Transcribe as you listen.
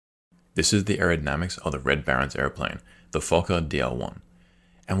This is the aerodynamics of the Red Baron's airplane, the Fokker DR1.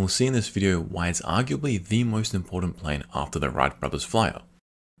 And we'll see in this video why it's arguably the most important plane after the Wright brothers flyer.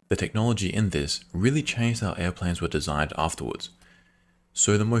 The technology in this really changed how airplanes were designed afterwards.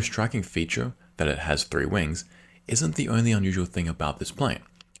 So the most striking feature, that it has 3 wings, isn't the only unusual thing about this plane.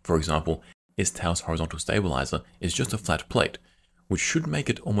 For example, its tail's horizontal stabilizer is just a flat plate, which should make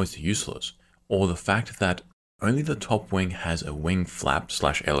it almost useless, or the fact that only the top wing has a wing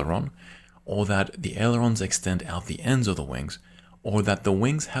flap/aileron, or that the ailerons extend out the ends of the wings, or that the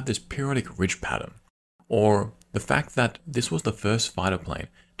wings have this periodic ridge pattern, or the fact that this was the first fighter plane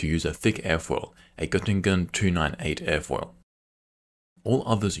to use a thick airfoil, a Göttingen 298 airfoil. All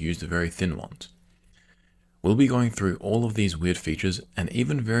others used very thin ones. We'll be going through all of these weird features and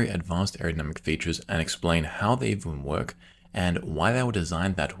even very advanced aerodynamic features and explain how they even work and why they were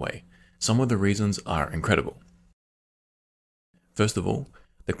designed that way. Some of the reasons are incredible. First of all,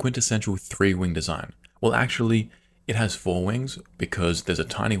 the quintessential 3-wing design. Well, actually, it has 4 wings because there's a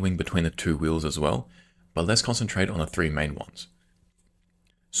tiny wing between the 2 wheels as well, but let's concentrate on the 3 main ones.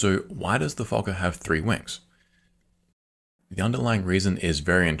 So why does the Fokker have 3 wings? The underlying reason is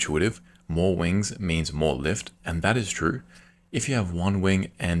very intuitive. More wings means more lift, and that is true. If you have 1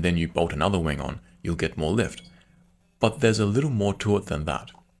 wing and then you bolt another wing on, you'll get more lift. But there's a little more to it than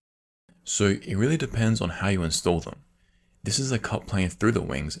that. So it really depends on how you install them. This is a cut plane through the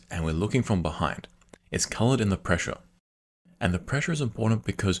wings and we're looking from behind. It's colored in the pressure. And the pressure is important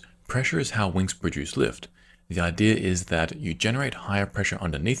because pressure is how wings produce lift. The idea is that you generate higher pressure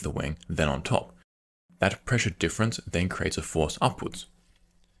underneath the wing than on top. That pressure difference then creates a force upwards.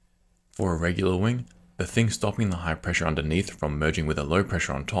 For a regular wing, the thing stopping the high pressure underneath from merging with a low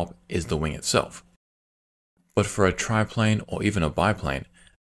pressure on top is the wing itself. But for a triplane or even a biplane,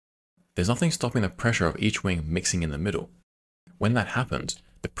 there's nothing stopping the pressure of each wing mixing in the middle. When that happens,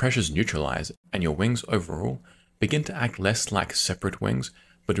 the pressures neutralize and your wings overall begin to act less like separate wings,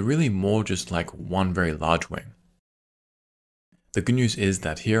 but really more just like one very large wing. The good news is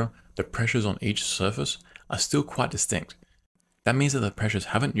that here, the pressures on each surface are still quite distinct. That means that the pressures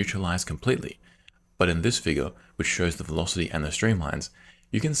haven't neutralized completely, but in this figure, which shows the velocity and the streamlines,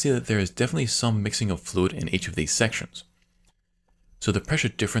 you can see that there is definitely some mixing of fluid in each of these sections. So the pressure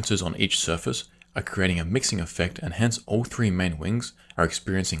differences on each surface are creating a mixing effect, and hence all 3 main wings are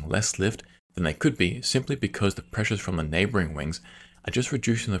experiencing less lift than they could be simply because the pressures from the neighboring wings are just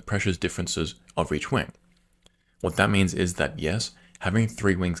reducing the pressures differences of each wing. What that means is that yes, having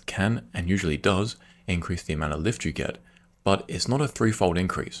 3 wings can, and usually does, increase the amount of lift you get, but it's not a 3-fold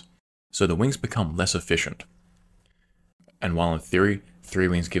increase, so the wings become less efficient. And while in theory, 3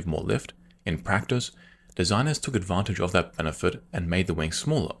 wings give more lift, in practice, designers took advantage of that benefit and made the wings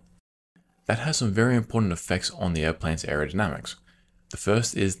smaller. That has some very important effects on the airplane's aerodynamics. The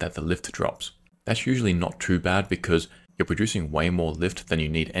first is that the lift drops. That's usually not too bad because you're producing way more lift than you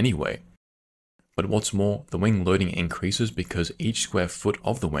need anyway. But what's more, the wing loading increases because each square foot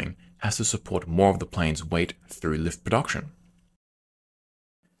of the wing has to support more of the plane's weight through lift production.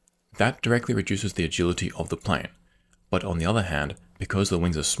 That directly reduces the agility of the plane. But on the other hand, because the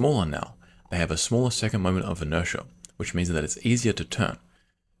wings are smaller now, they have a smaller second moment of inertia, which means that it's easier to turn.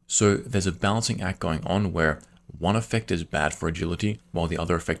 So there's a balancing act going on where one effect is bad for agility while the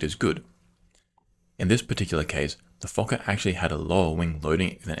other effect is good. In this particular case, the Fokker actually had a lower wing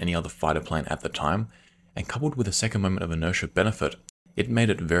loading than any other fighter plane at the time, and coupled with a second moment of inertia benefit, it made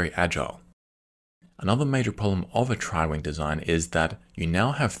it very agile. Another major problem of a tri-wing design is that you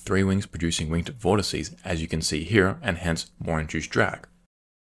now have 3 wings producing winged vortices, as you can see here, and hence more induced drag.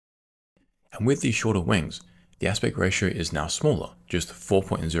 And with these shorter wings, the aspect ratio is now smaller, just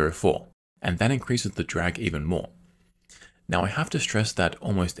 4.04, and that increases the drag even more. Now I have to stress that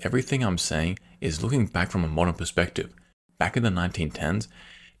almost everything I'm saying is looking back from a modern perspective. Back in the 1910s,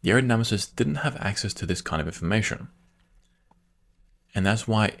 the aerodynamicists didn't have access to this kind of information. And that's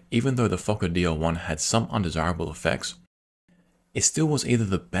why, even though the Fokker DR1 had some undesirable effects, it still was either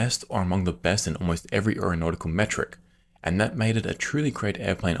the best or among the best in almost every aeronautical metric, and that made it a truly great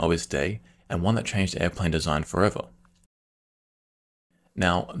airplane of its day and one that changed airplane design forever.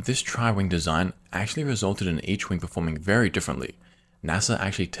 Now, this tri-wing design actually resulted in each wing performing very differently. NASA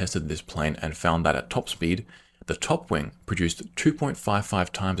actually tested this plane and found that at top speed, the top wing produced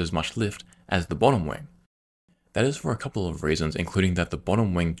 2.55 times as much lift as the bottom wing. That is for a couple of reasons, including that the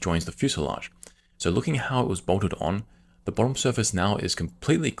bottom wing joins the fuselage. So looking at how it was bolted on, the bottom surface now is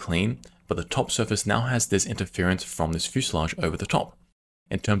completely clean, but the top surface now has this interference from this fuselage over the top.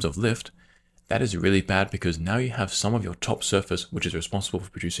 In terms of lift, that is really bad because now you have some of your top surface, which is responsible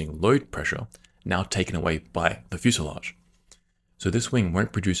for producing load pressure, now taken away by the fuselage. so this wing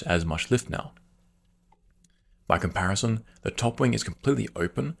won't produce as much lift now. By comparison, the top wing is completely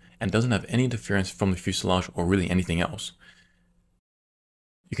open and doesn't have any interference from the fuselage or really anything else.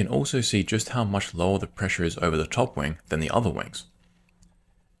 You can also see just how much lower the pressure is over the top wing than the other wings.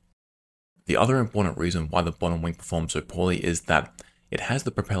 The other important reason why the bottom wing performs so poorly is that it has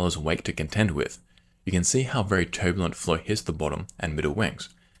the propeller's wake to contend with. You can see how very turbulent flow hits the bottom and middle wings.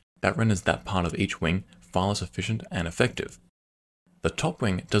 That renders that part of each wing far less efficient and effective. The top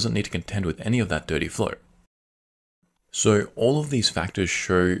wing doesn't need to contend with any of that dirty flow. So all of these factors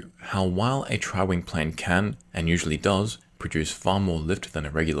show how while a tri-wing plane can, and usually does, produce far more lift than a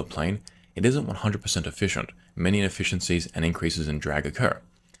regular plane, it isn't 100% efficient. Many inefficiencies and increases in drag occur.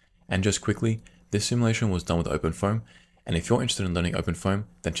 And just quickly, this simulation was done with openfoam, and if you're interested in learning openfoam,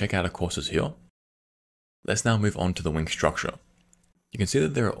 then check out our courses here. Let's now move on to the wing structure. You can see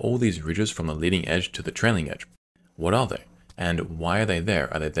that there are all these ridges from the leading edge to the trailing edge. What are they? And why are they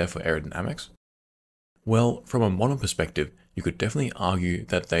there? Are they there for aerodynamics? Well, from a modern perspective, you could definitely argue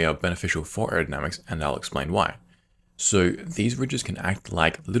that they are beneficial for aerodynamics, and I'll explain why. So these ridges can act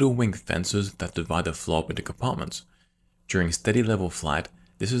like little wing fences that divide the flow up into compartments. During steady level flight,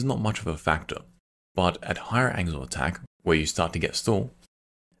 this is not much of a factor, but at higher angles of attack, where you start to get stall,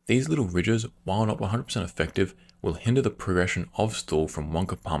 these little ridges, while not 100% effective, will hinder the progression of stall from one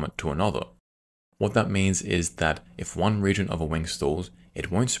compartment to another. What that means is that if one region of a wing stalls,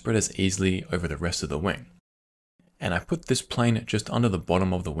 it won't spread as easily over the rest of the wing. And I put this plane just under the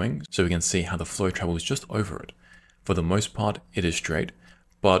bottom of the wing so we can see how the flow travels just over it. For the most part, it is straight,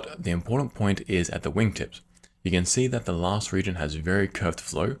 but the important point is at the wingtips. You can see that the last region has very curved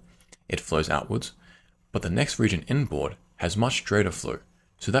flow, it flows outwards, but the next region inboard has much straighter flow.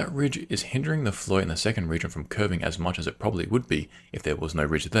 So that ridge is hindering the flow in the second region from curving as much as it probably would be if there was no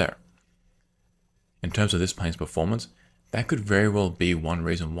ridge there. In terms of this plane's performance, that could very well be one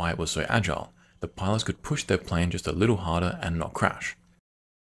reason why it was so agile. The pilots could push their plane just a little harder and not crash.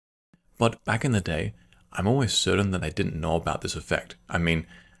 But back in the day, I'm almost certain that they didn't know about this effect. I mean,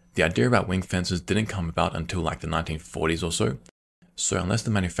 the idea about wing fences didn't come about until like the 1940s or so. So unless the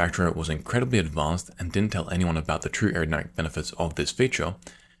manufacturer was incredibly advanced and didn't tell anyone about the true aerodynamic benefits of this feature,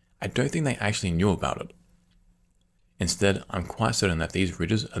 I don't think they actually knew about it. Instead, I'm quite certain that these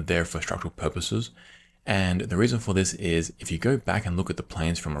ridges are there for structural purposes, and the reason for this is if you go back and look at the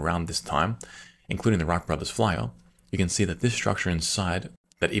planes from around this time, including the Wright brothers flyer, you can see that this structure inside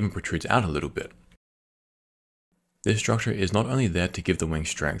that even protrudes out a little bit. This structure is not only there to give the wing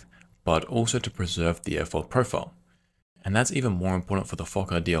strength, but also to preserve the airfoil profile. And that's even more important for the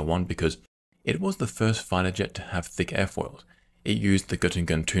Fokker DR1 because it was the first fighter jet to have thick airfoils. It used the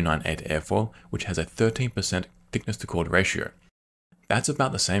Göttingen 298 airfoil, which has a 13% thickness to chord ratio. That's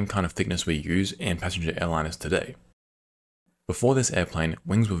about the same kind of thickness we use in passenger airliners today. Before this airplane,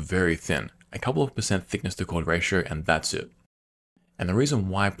 wings were very thin, a couple of percent thickness to chord ratio, and that's it. And the reason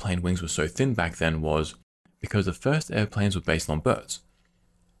why plane wings were so thin back then was because the first airplanes were based on birds.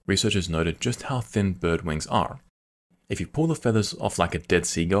 Researchers noted just how thin bird wings are. If you pull the feathers off like a dead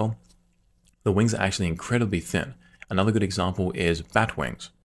seagull, the wings are actually incredibly thin. Another good example is bat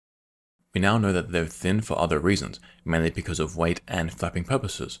wings. We now know that they're thin for other reasons, mainly because of weight and flapping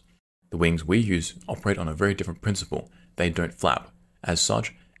purposes. The wings we use operate on a very different principle. They don't flap. As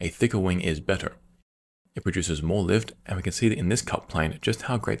such, a thicker wing is better. It produces more lift, and we can see that in this cut plane just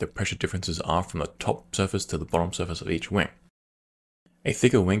how great the pressure differences are from the top surface to the bottom surface of each wing. A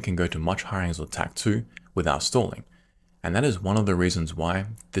thicker wing can go to much higher angles of attack too, without stalling. And that is one of the reasons why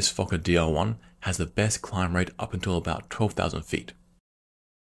this Fokker DR1 has the best climb rate up until about 12,000 feet.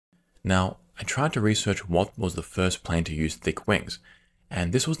 Now, I tried to research what was the first plane to use thick wings,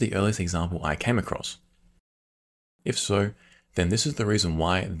 and this was the earliest example I came across. If so, then this is the reason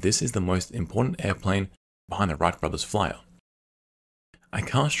why this is the most important airplane behind the Wright brothers flyer. I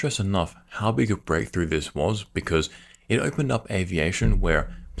can't stress enough how big a breakthrough this was because it opened up aviation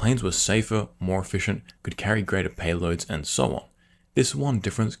where planes were safer, more efficient, could carry greater payloads, and so on. This one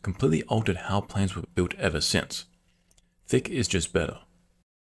difference completely altered how planes were built ever since. Thick is just better.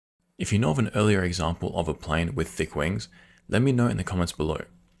 If you know of an earlier example of a plane with thick wings, let me know in the comments below.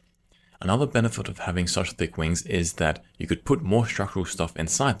 Another benefit of having such thick wings is that you could put more structural stuff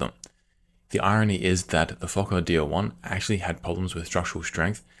inside them. The irony is that the Fokker DR1 actually had problems with structural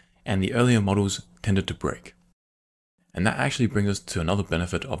strength, and the earlier models tended to break. And that actually brings us to another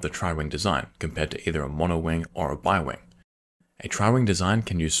benefit of the tri-wing design compared to either a mono-wing or a bi-wing. A tri-wing design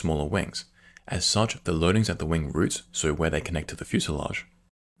can use smaller wings. As such, the loadings at the wing roots, so where they connect to the fuselage,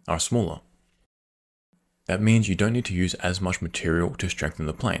 are smaller. That means you don't need to use as much material to strengthen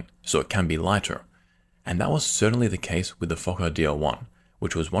the plane, so it can be lighter. And that was certainly the case with the Fokker DR1,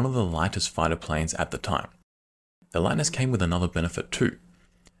 which was one of the lightest fighter planes at the time. The lightness came with another benefit too,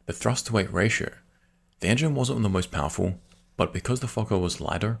 the thrust-to-weight ratio. The engine wasn't the most powerful, but because the Fokker was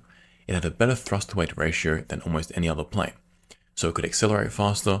lighter, it had a better thrust-to-weight ratio than almost any other plane, so it could accelerate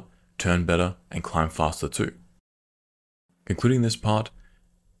faster, turn better, and climb faster too. Concluding this part,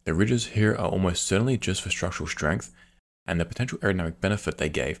 the ridges here are almost certainly just for structural strength, and the potential aerodynamic benefit they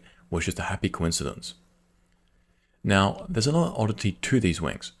gave was just a happy coincidence. Now, there's another oddity to these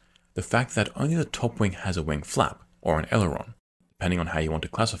wings, the fact that only the top wing has a wing flap, or an aileron, depending on how you want to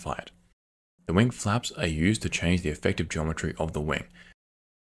classify it. The wing flaps are used to change the effective geometry of the wing,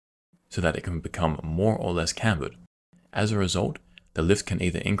 so that it can become more or less cambered. As a result, the lift can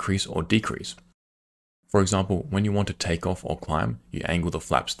either increase or decrease. For example, when you want to take off or climb, you angle the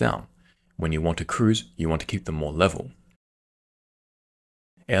flaps down. When you want to cruise, you want to keep them more level.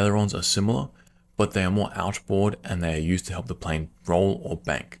 Ailerons are similar, but they are more outboard and they are used to help the plane roll or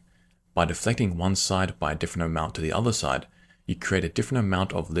bank. By deflecting one side by a different amount to the other side, you create a different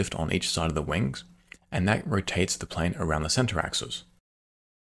amount of lift on each side of the wings, and that rotates the plane around the center axis.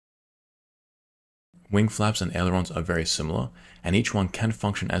 Wing flaps and ailerons are very similar, and each one can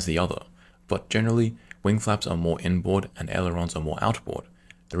function as the other, but generally, wing flaps are more inboard and ailerons are more outboard.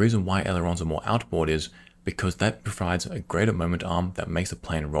 The reason why ailerons are more outboard is because that provides a greater moment arm that makes the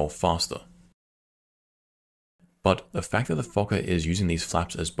plane roll faster. But the fact that the Fokker is using these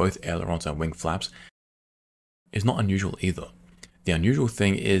flaps as both ailerons and wing flaps is not unusual either. The unusual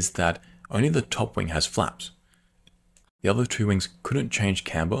thing is that only the top wing has flaps. The other two wings couldn't change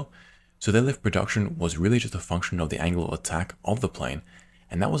camber, so their lift production was really just a function of the angle of attack of the plane,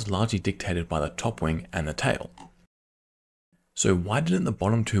 and that was largely dictated by the top wing and the tail. So why didn't the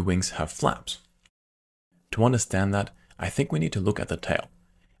bottom two wings have flaps? To understand that, I think we need to look at the tail.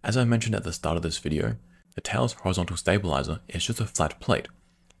 As I mentioned at the start of this video, the tail's horizontal stabilizer is just a flat plate.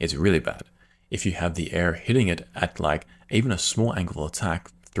 It's really bad. If you have the air hitting it at like even a small angle of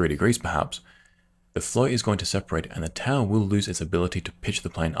attack, 3 degrees perhaps, the flow is going to separate and the tail will lose its ability to pitch the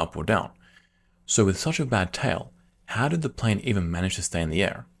plane up or down. So with such a bad tail, how did the plane even manage to stay in the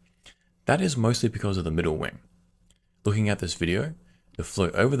air? That is mostly because of the middle wing. Looking at this video, the flow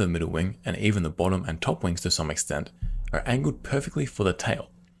over the middle wing and even the bottom and top wings to some extent are angled perfectly for the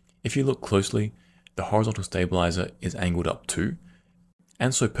tail. If you look closely, the horizontal stabilizer is angled up too,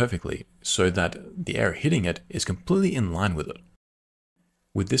 and so perfectly, so that the air hitting it is completely in line with it.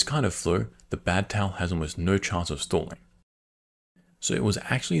 With this kind of flow, the bad tail has almost no chance of stalling. So it was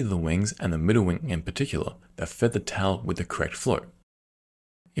actually the wings and the middle wing in particular that fed the tail with the correct flow.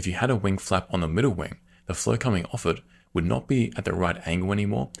 If you had a wing flap on the middle wing, the flow coming off it would not be at the right angle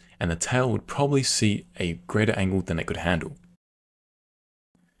anymore, and the tail would probably see a greater angle than it could handle.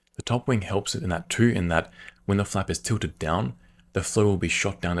 The top wing helps it in that too, in that when the flap is tilted down, the flow will be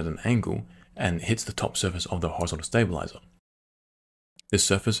shot down at an angle and hits the top surface of the horizontal stabilizer. This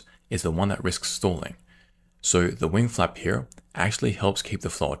surface is the one that risks stalling, so the wing flap here actually helps keep the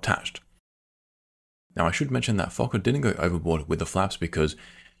flow attached. Now I should mention that Fokker didn't go overboard with the flaps because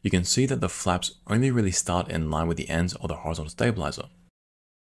you can see that the flaps only really start in line with the ends of the horizontal stabilizer.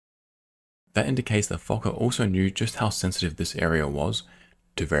 That indicates that Fokker also knew just how sensitive this area was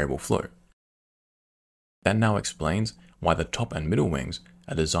to variable flow. That now explains why the top and middle wings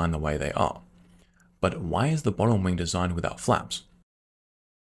are designed the way they are. But why is the bottom wing designed without flaps?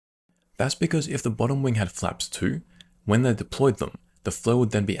 That's because if the bottom wing had flaps too, when they deployed them, the flow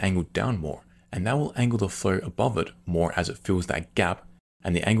would then be angled down more, and that will angle the flow above it more as it fills that gap,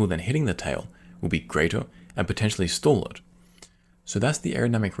 and the angle then hitting the tail will be greater and potentially stall it. So that's the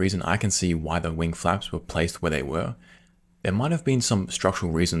aerodynamic reason I can see why the wing flaps were placed where they were. There might have been some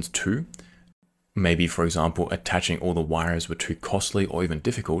structural reasons too. Maybe, for example, attaching all the wires were too costly or even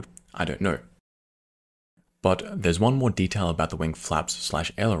difficult, I don't know. But there's one more detail about the wing flaps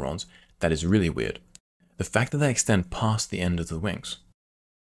 / ailerons that is really weird. The fact that they extend past the end of the wings.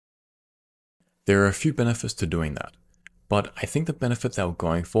 There are a few benefits to doing that, but I think the benefit they were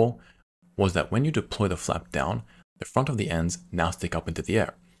going for was that when you deploy the flap down, the front of the ends now stick up into the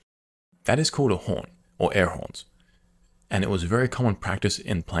air. That is called a horn, or air horns. And it was very common practice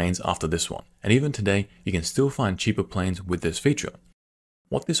in planes after this one, and even today you can still find cheaper planes with this feature.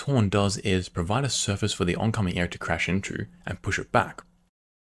 What this horn does is provide a surface for the oncoming air to crash into and push it back.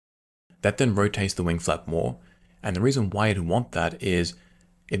 That then rotates the wing flap more, and the reason why you'd want that is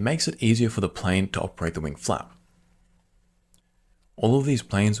it makes it easier for the plane to operate the wing flap. All of these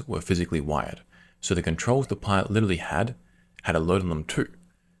planes were physically wired, so the controls the pilot literally had a load on them too.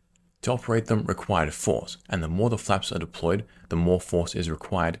 To operate them required force, and the more the flaps are deployed, the more force is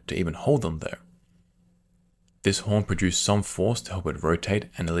required to even hold them there. This horn produced some force to help it rotate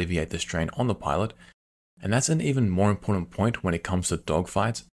and alleviate the strain on the pilot, and that's an even more important point when it comes to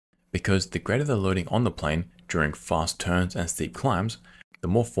dogfights, because the greater the loading on the plane during fast turns and steep climbs, the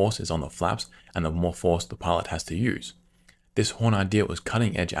more force is on the flaps and the more force the pilot has to use. This horn idea was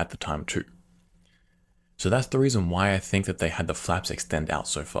cutting edge at the time too. So that's the reason why I think that they had the flaps extend out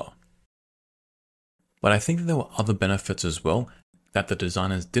so far. But I think that there were other benefits as well that the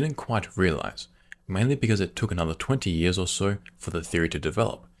designers didn't quite realize, mainly because it took another 20 years or so for the theory to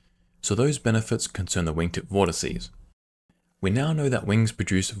develop. So those benefits concern the wingtip vortices. We now know that wings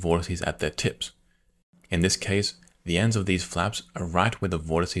produce vortices at their tips. In this case, the ends of these flaps are right where the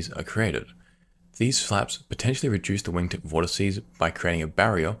vortices are created. These flaps potentially reduce the wingtip vortices by creating a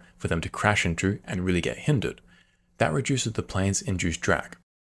barrier for them to crash into and really get hindered. That reduces the plane's induced drag.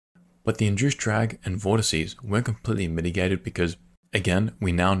 But the induced drag and vortices weren't completely mitigated because, again,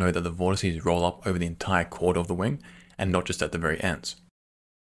 we now know that the vortices roll up over the entire chord of the wing and not just at the very ends.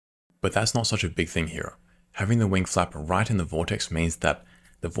 But that's not such a big thing here. Having the wing flap right in the vortex means that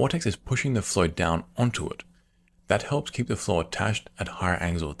the vortex is pushing the flow down onto it. That helps keep the flow attached at higher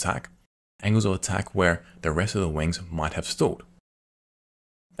angles of attack where the rest of the wings might have stalled.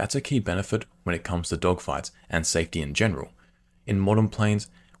 That's a key benefit when it comes to dogfights and safety in general. In modern planes,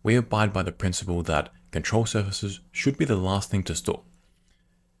 we abide by the principle that control surfaces should be the last thing to stall.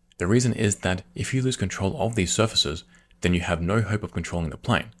 The reason is that if you lose control of these surfaces, then you have no hope of controlling the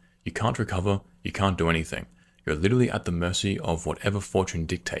plane. You can't recover, you can't do anything. You're literally at the mercy of whatever fortune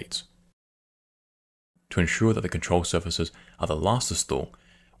dictates. To ensure that the control surfaces are the last to stall,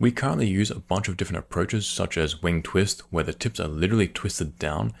 we currently use a bunch of different approaches such as wing twist, where the tips are literally twisted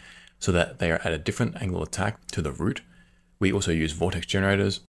down so that they are at a different angle of attack to the root. We also use vortex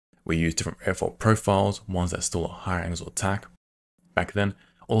generators. We use different airfoil profiles, ones that stall at higher angles of attack. Back then,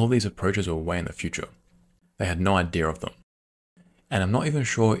 all of these approaches were way in the future. They had no idea of them. And I'm not even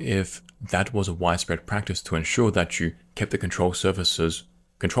sure if that was a widespread practice to ensure that you kept the control surfaces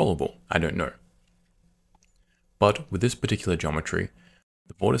controllable. I don't know. But with this particular geometry,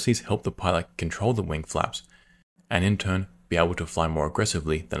 the vortices help the pilot control the wing flaps and in turn be able to fly more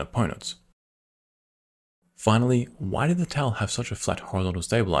aggressively than opponents. Finally, why did the tail have such a flat horizontal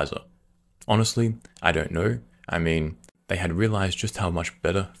stabilizer? Honestly, I don't know. I mean, they had realized just how much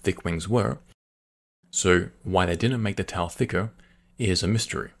better thick wings were, so why they didn't make the tail thicker is a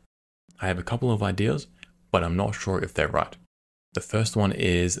mystery. I have a couple of ideas, but I'm not sure if they're right. The first one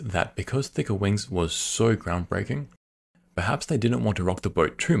is that because thicker wings was so groundbreaking, perhaps they didn't want to rock the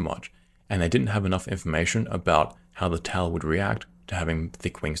boat too much, and they didn't have enough information about how the tail would react to having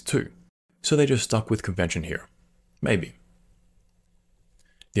thick wings too. So they just stuck with convention here. Maybe.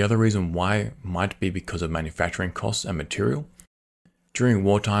 The other reason why might be because of manufacturing costs and material. During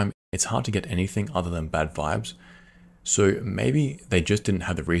wartime, it's hard to get anything other than bad vibes, so maybe they just didn't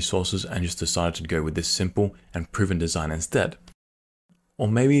have the resources and just decided to go with this simple and proven design instead. Or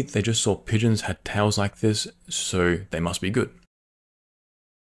maybe they just saw pigeons had tails like this, so they must be good.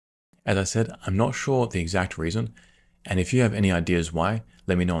 As I said, I'm not sure the exact reason, and if you have any ideas why,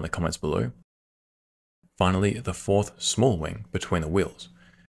 let me know in the comments below. Finally, the fourth small wing between the wheels.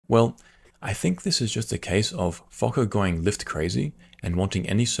 Well, I think this is just a case of Fokker going lift crazy and wanting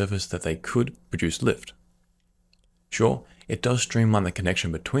any surface that they could produce lift. Sure, it does streamline the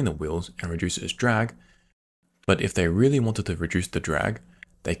connection between the wheels and reduces drag, but if they really wanted to reduce the drag,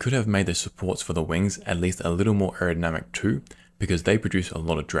 they could have made the supports for the wings at least a little more aerodynamic too, because they produce a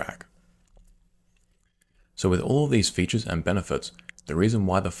lot of drag. So with all of these features and benefits, the reason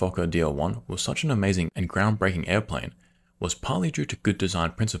why the Fokker DR1 was such an amazing and groundbreaking airplane was partly due to good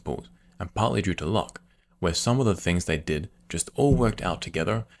design principles and partly due to luck, where some of the things they did just all worked out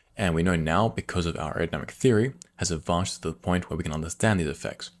together, and we know now because of our aerodynamic theory has advanced to the point where we can understand these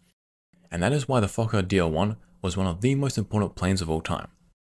effects. And that is why the Fokker DR1 was one of the most important planes of all time.